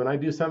 When I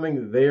do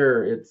something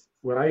there, it's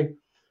when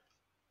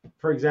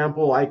for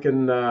example, I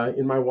can,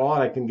 in my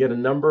wallet, I can get a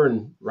number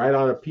and write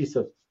on a piece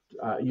of,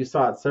 you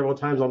saw it several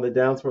times on the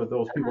dance floor with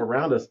those people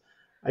around us.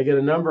 I get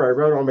a number, I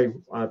wrote it on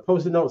my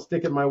Post-it note,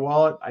 stick it in my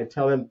wallet. I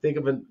tell them, think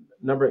of a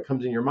number that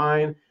comes in your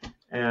mind.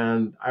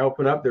 And I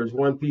open up, there's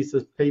one piece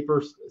of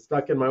paper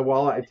stuck in my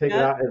wallet. I take it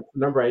out, and it's a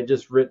number I had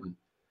just written.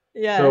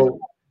 Yeah. So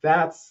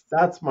that's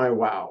my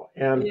wow.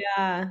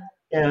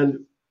 And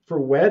for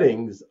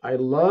weddings, I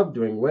love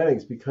doing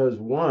weddings because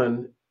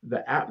one,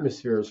 the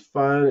atmosphere is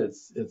fun.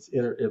 It's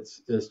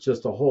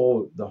just the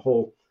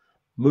whole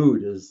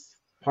mood is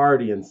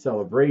party and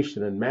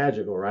celebration and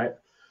magical, right?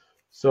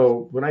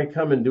 So when I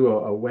come and do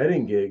a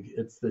wedding gig,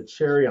 it's the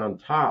cherry on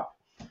top,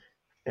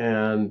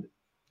 and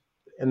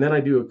then I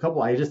do a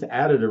couple. I just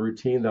added a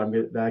routine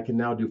that I can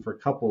now do for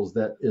couples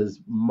that is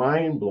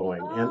mind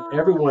blowing, and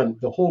everyone,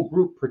 the whole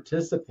group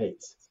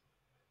participates.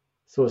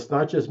 So it's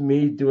not just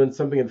me doing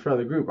something in front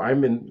of the group.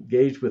 I'm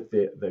engaged with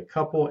the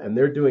couple, and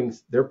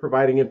they're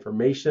providing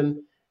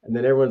information, and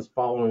then everyone's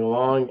following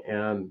along.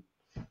 And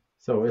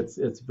so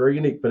it's very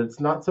unique, but it's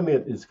not something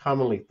that is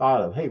commonly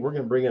thought of. Hey, we're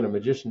going to bring in a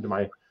magician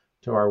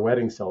to our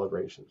wedding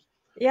celebrations.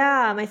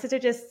 Yeah, my sister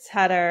just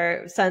had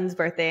our son's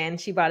birthday, and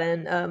she brought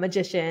in a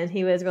magician.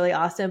 He was really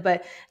awesome.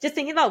 But just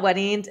thinking about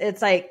weddings,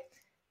 it's like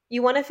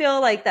you want to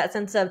feel like that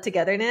sense of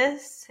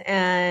togetherness,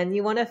 and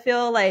you want to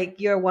feel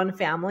like you're one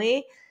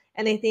family.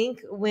 And I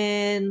think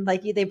when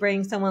like they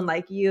bring someone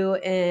like you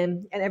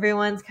in and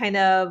everyone's kind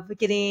of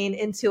getting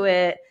into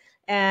it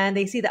and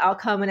they see the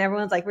outcome and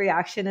everyone's like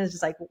reaction is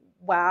just like,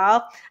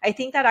 wow. I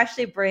think that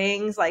actually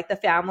brings like the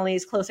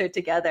families closer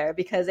together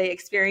because they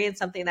experience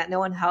something that no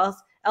one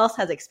else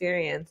has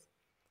experienced.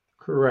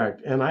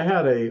 Correct. And I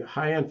had a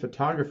high-end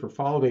photographer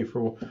follow me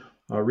for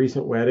a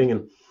recent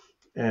wedding,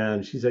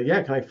 and she said,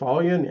 yeah, can I follow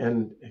you?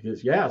 And he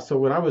goes, yeah. So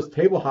when I was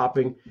table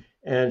hopping,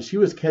 and she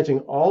was catching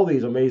all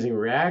these amazing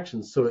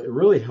reactions. So it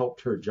really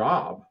helped her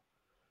job.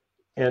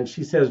 And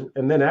she says,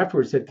 and then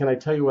afterwards said, can I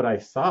tell you what I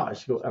saw?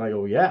 She goes, and I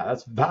go, yeah,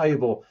 that's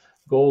valuable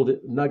gold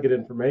nugget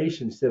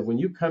information. She said, when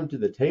you come to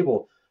the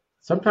table,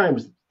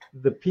 sometimes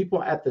the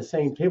people at the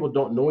same table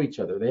don't know each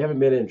other. They haven't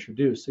been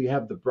introduced. So you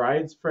have the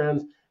bride's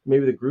friends,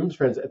 maybe the groom's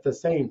friends at the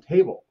same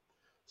table.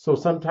 So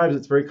sometimes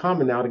it's very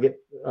common now to get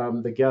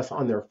the guests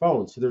on their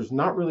phone. So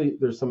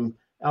there's some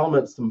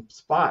elements, some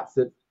spots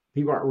that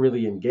people aren't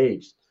really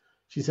engaged.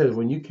 She says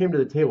when you came to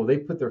the table, they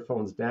put their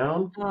phones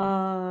down.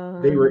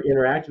 They were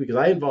interacting because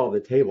I involve the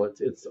table.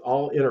 It's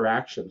all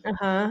interaction.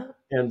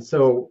 And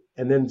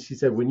then she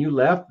said when you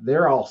left,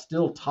 they're all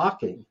still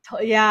talking.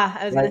 Yeah,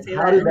 I was Like, gonna say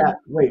how that. did that?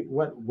 Wait,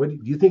 what do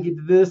you think you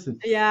did this?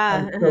 And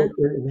Yeah. so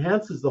it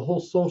enhances the whole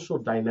social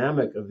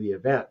dynamic of the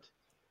event,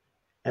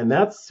 and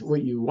that's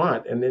what you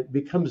want, and it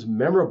becomes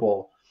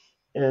memorable.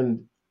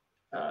 And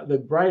the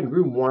bride and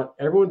groom want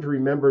everyone to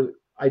remember,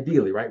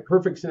 ideally, right?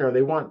 Perfect scenario.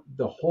 They want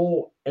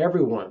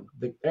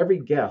every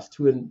guest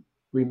to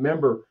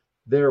remember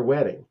their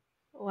wedding.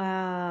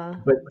 Wow.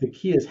 But the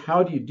key is,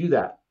 how do you do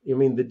that? I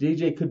mean, the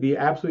DJ could be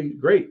absolutely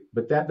great,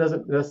 but that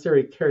doesn't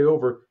necessarily carry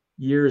over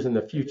years in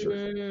the future.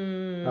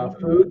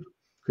 Food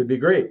could be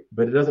great,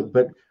 but it doesn't.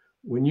 But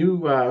when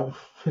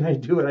when I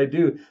do what I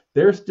do,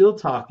 they're still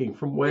talking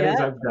from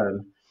weddings I've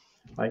done.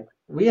 Like,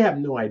 we have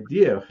no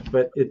idea,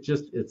 but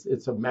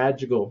it's a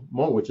magical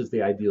moment, which is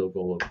the ideal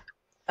goal of.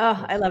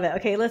 Oh, I love it.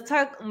 Okay, let's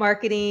talk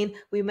marketing.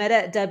 We met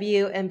at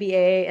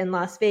WMBA in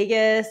Las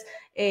Vegas,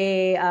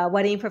 a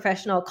wedding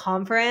professional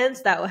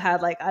conference that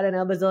had like, I don't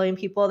know, a bazillion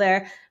people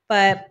there.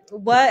 But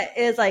what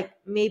is like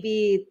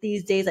maybe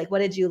these days, like what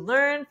did you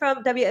learn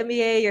from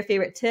WMBA, your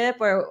favorite tip,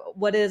 or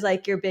what is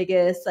like your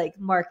biggest like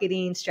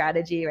marketing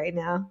strategy right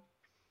now?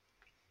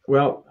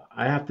 Well,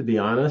 I have to be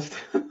honest.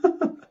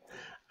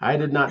 I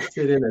did not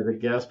sit in as a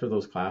guest for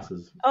those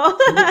classes. Oh.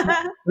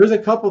 There's a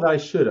couple that I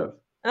should have.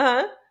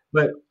 Uh-huh.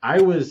 But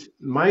I was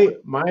my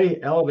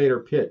elevator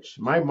pitch,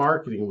 my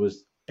marketing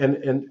was,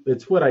 and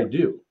it's what I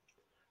do.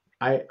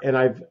 I've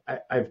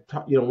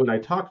when I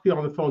talk to people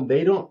on the phone,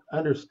 they don't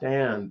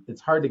understand.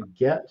 It's hard to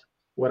get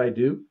what I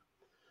do.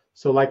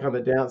 So like on the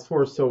dance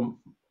floor, so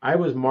I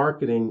was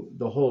marketing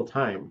the whole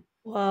time.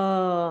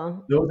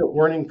 Whoa. Those that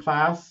weren't in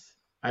class,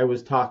 I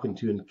was talking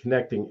to and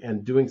connecting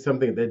and doing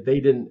something that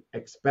they didn't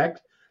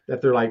expect,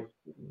 that they're like,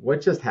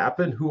 what just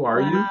happened? Who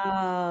are you?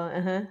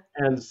 Uh-huh.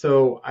 And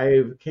so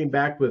I came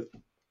back with,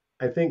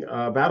 I think,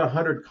 about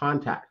 100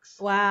 contacts.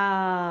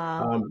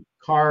 Wow.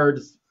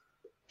 Cards,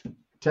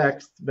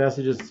 text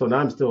messages. So now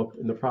I'm still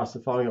in the process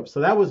of following up.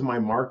 So that was my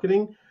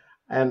marketing.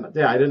 And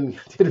yeah, I didn't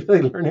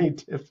really learn any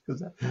tips.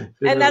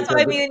 And that's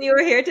why me and you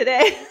were here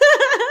today.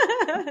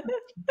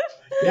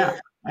 Yeah.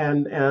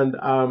 And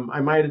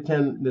I might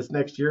attend this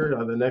next year,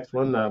 the next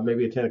one,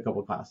 maybe attend a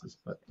couple of classes.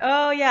 But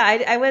oh yeah,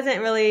 I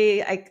wasn't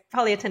really. I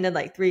probably attended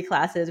like 3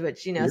 classes,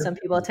 which some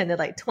people attended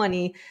like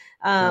 20.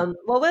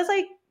 What was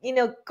like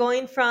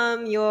going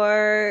from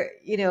your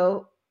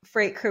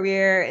freight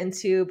career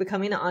into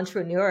becoming an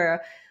entrepreneur?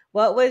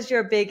 What was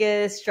your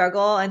biggest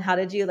struggle, and how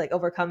did you like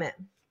overcome it?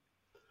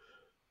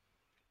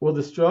 Well,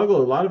 the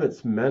struggle, a lot of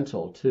it's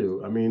mental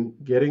too. I mean,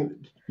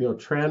 getting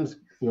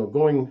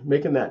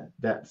making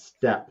that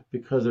step,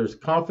 because there's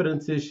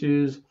confidence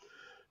issues,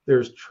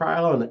 there's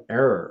trial and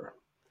error,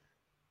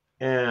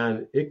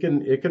 and it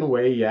can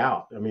weigh you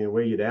out. I mean,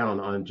 weigh you down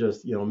on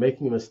just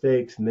making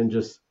mistakes and then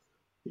just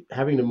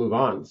having to move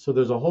on. So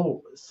there's a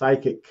whole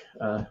psychology,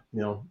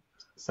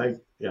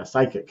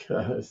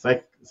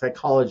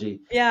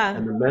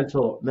 and the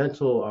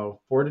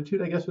mental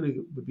fortitude, I guess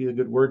would be a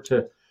good word,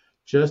 to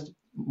just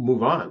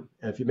move on.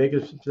 And if you make a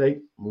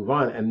mistake, move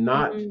on, and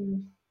not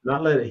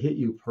let it hit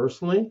you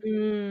personally.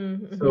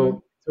 Mm-hmm.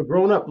 So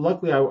growing up,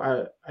 luckily,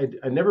 I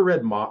never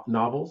read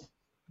novels,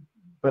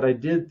 but I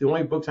did. The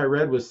only books I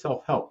read was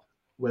self-help,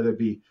 whether it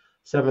be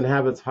 7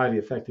 Habits of Highly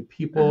Effective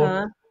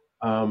People.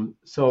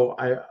 So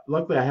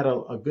luckily I had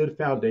a good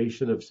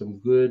foundation of some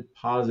good,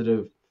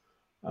 positive,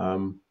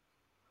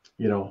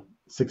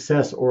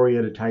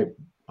 success-oriented type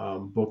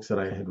books that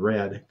I had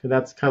read, and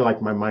that's kind of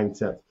like my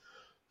mindset.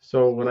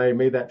 So when I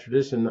made that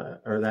transition,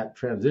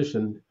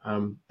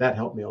 that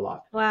helped me a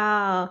lot.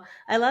 Wow.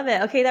 I love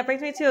it. Okay. That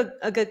brings me to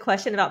a good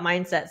question about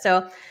mindset.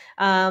 So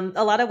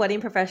a lot of wedding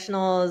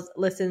professionals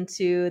listen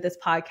to this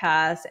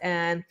podcast,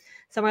 and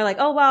some are like,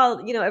 oh, wow,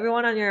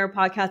 everyone on your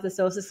podcast is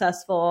so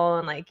successful,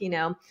 and like,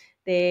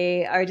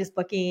 they are just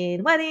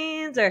booking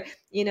weddings or,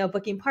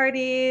 booking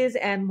parties,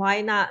 and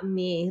why not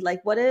me?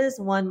 Like, what is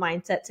one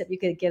mindset tip you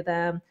could give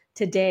them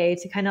today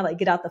to kind of like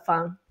get out the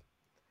funk?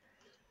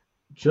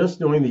 Just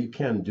knowing that you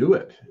can do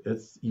it.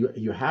 It's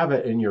you have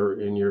it in your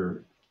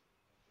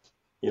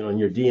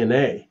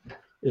DNA.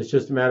 It's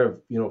just a matter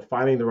of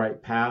finding the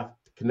right path,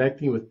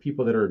 connecting with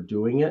people that are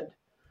doing it,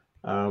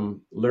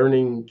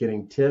 learning,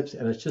 getting tips,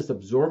 and it's just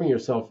absorbing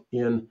yourself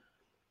in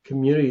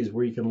communities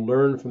where you can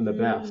learn from the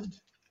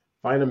best.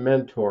 Find a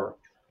mentor,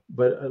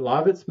 but a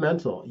lot of it's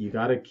mental. You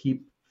got to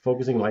keep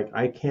focusing. Like,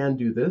 I can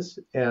do this,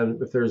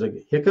 and if there's a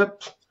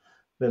hiccup,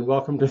 then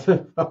welcome to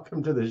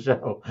the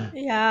show.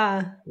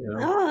 Yeah.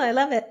 Oh, I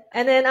love it.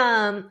 And then,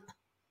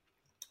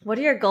 what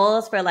are your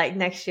goals for like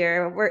next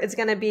year? It's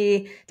going to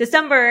be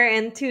December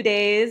in 2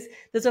 days.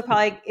 This will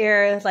probably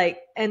air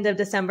like end of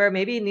December,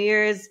 maybe New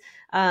Year's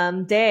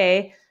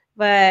Day.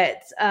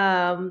 But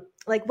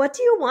like, what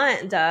do you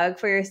want, Doug,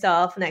 for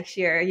yourself next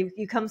year?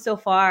 You come so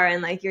far,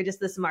 and like you're just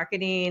this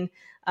marketing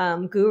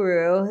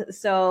guru.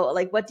 So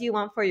like, what do you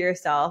want for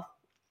yourself?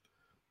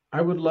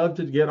 I would love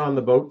to get on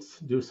the boats,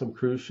 do some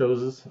cruise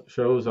shows,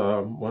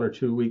 1 or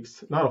 2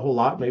 weeks, not a whole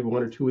lot, maybe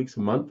 1 or 2 weeks a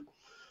month.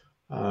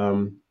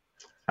 I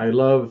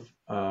love,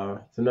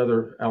 it's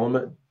another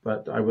element,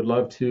 but I would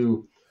love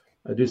to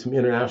do some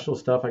international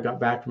stuff. I got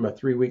back from a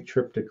 3-week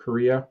trip to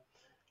Korea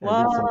and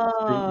did some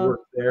street Whoa. work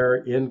there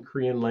in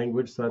Korean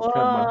language. So that's kind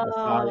of my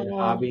side Whoa.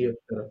 hobby of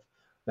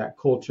that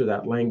culture,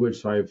 that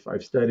language. So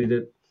I've studied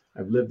it.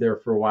 I've lived there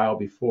for a while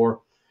before.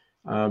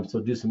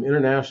 So do some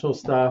international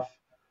stuff.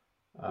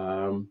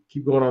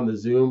 Keep going on the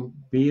Zoom.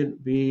 Be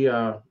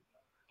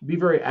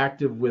very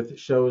active with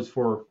shows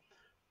for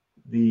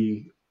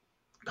the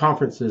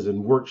conferences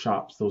and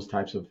workshops, those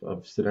types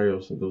of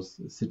scenarios and those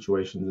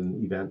situations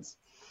and events.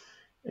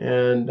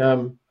 And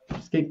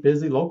just get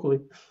busy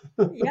locally.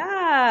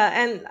 Yeah.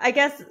 And I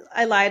guess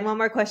I lied. One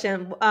more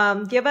question.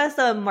 Give us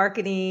a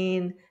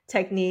marketing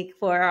technique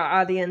for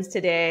our audience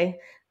today.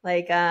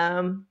 Like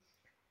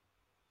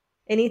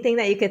anything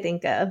that you could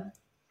think of.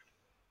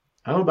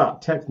 I don't know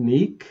about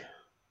technique.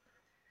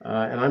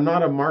 And I'm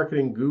not a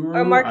marketing guru.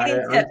 Or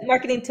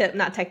marketing tip,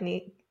 not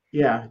technique.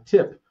 Yeah,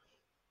 tip.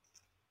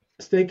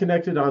 Stay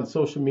connected on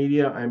social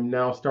media. I'm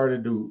now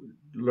started to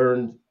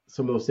learn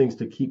some of those things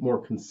to keep more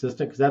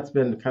consistent, because that's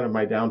been kind of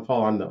my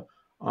downfall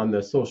on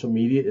the social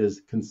media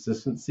is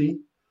consistency.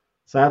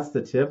 So that's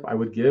the tip I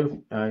would give.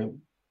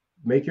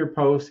 Make your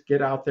posts,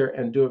 get out there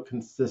and do it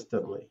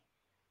consistently.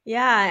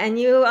 Yeah, and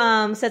you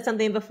said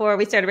something before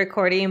we started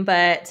recording,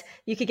 but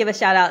you could give a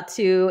shout out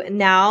to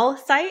Now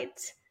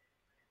Site.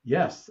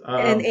 Yes.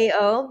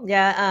 NAO.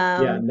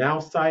 Yeah. Yeah, Now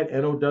Site,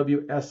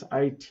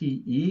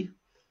 NOWSITE.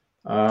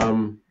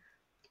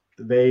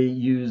 They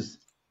use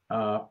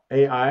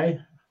AI,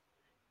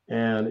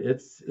 and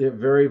it's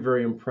very,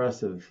 very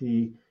impressive.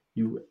 The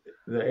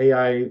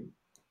AI,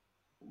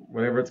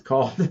 whatever it's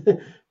called,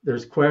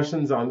 there's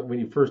questions on when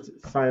you first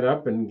sign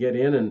up and get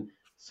in, and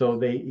so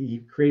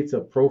he creates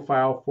a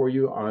profile for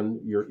you on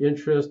your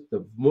interest,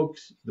 the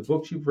books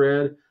you've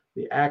read,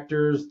 the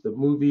actors, the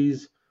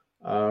movies,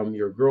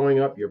 your growing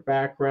up, your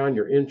background,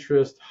 your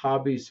interest,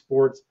 hobbies,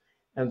 sports.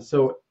 And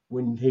so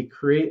when they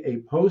create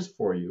a post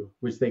for you,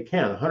 which they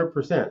can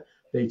 100%,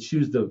 they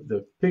choose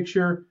the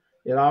picture,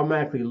 it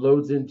automatically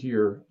loads into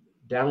your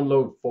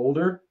download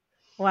folder.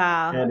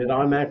 Wow. And it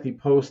automatically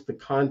posts the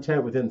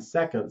content within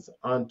seconds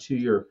onto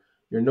your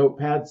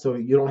notepad. So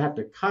you don't have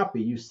to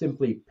copy, you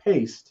simply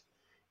paste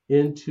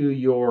into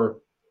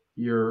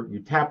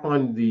you tap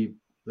on the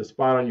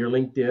spot on your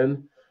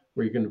LinkedIn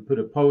where you're going to put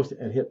a post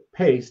and hit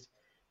paste.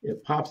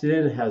 It pops it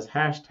in, it has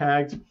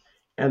hashtags,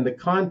 and the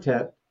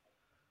content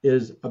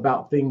is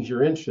about things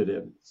you're interested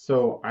in.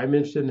 So I'm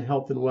interested in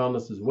health and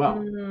wellness as well.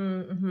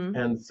 Mm-hmm.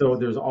 And so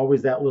there's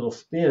always that little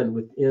spin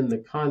within the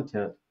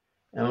content.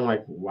 And I'm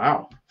like,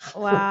 wow.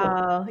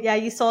 Wow. Yeah,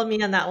 you sold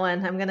me on that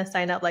one. I'm going to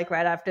sign up like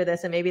right after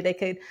this, and maybe they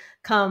could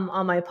come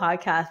on my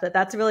podcast. But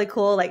that's a really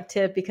cool like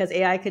tip, because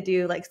AI could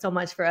do like so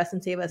much for us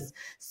and save us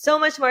so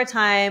much more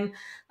time.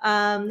 So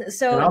and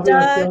I'll be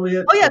an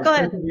affiliate. Oh yeah, go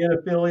ahead. Be an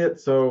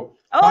affiliate. So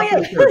I'll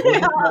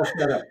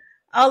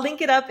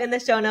link it up in the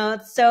show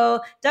notes.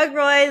 So Doug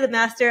Roy, the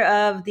master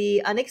of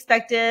the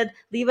unexpected,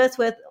 leave us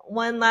with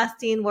one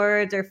lasting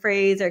words or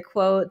phrase or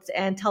quotes,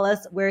 and tell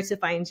us where to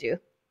find you.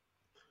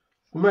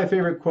 One of my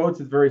favorite quotes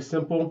is very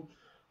simple,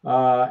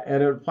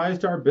 and it applies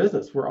to our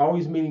business. We're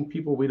always meeting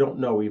people we don't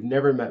know, we've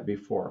never met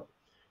before.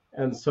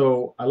 And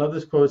so I love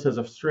this quote. It says,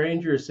 "A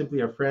stranger is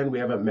simply a friend we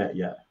haven't met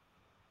yet."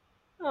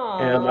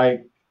 Aww. And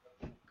like,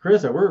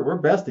 Carissa,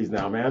 we're besties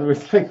now, man. We're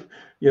like,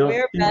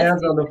 keep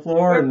hands on the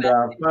floor and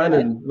fun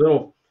and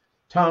little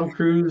Tom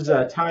Cruise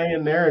tie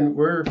in there, and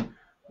we're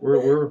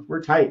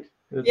tight.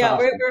 It's yeah,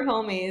 awesome. we're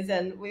homies,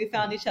 and we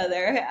found each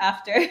other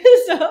after.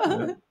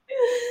 So. Yeah.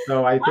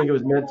 So I think it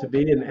was meant to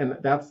be, and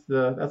that's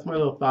my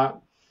little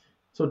thought.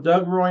 So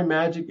Doug Roy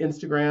Magic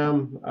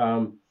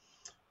Instagram,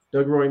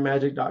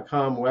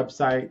 DougRoyMagic.com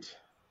website,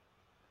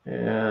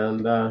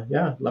 and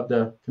love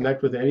to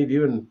connect with any of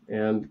you.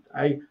 And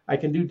I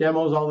can do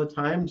demos all the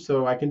time,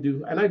 so I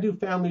do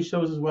family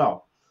shows as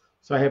well.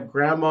 So I have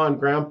grandma and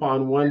grandpa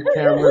on one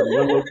camera,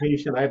 one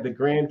location. I have the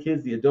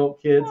grandkids, the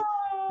adult kids.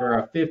 For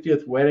our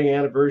 50th wedding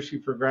anniversary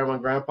for grandma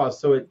and grandpa.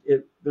 So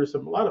there's a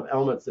lot of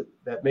elements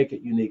that make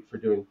it unique for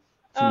doing.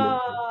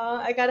 Oh,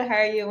 I gotta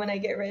hire you when I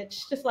get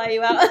rich to fly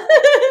you out.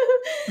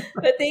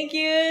 But thank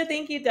you,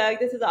 Doug.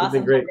 This is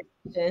awesome. Great.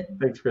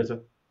 Thanks,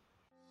 Carissa.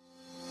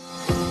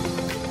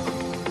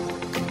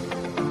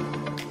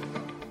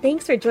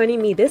 Thanks for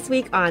joining me this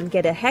week on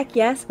Get a Heck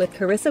Yes with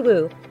Carissa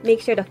Wu.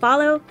 Make sure to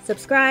follow,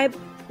 subscribe,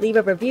 leave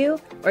a review,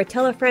 or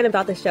tell a friend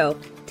about the show.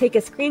 Take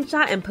a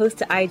screenshot and post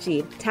to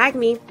IG. Tag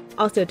me.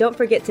 Also, don't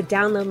forget to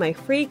download my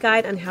free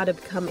guide on how to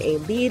become a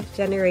lead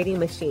generating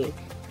machine.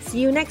 See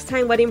you next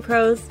time, Wedding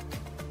Pros.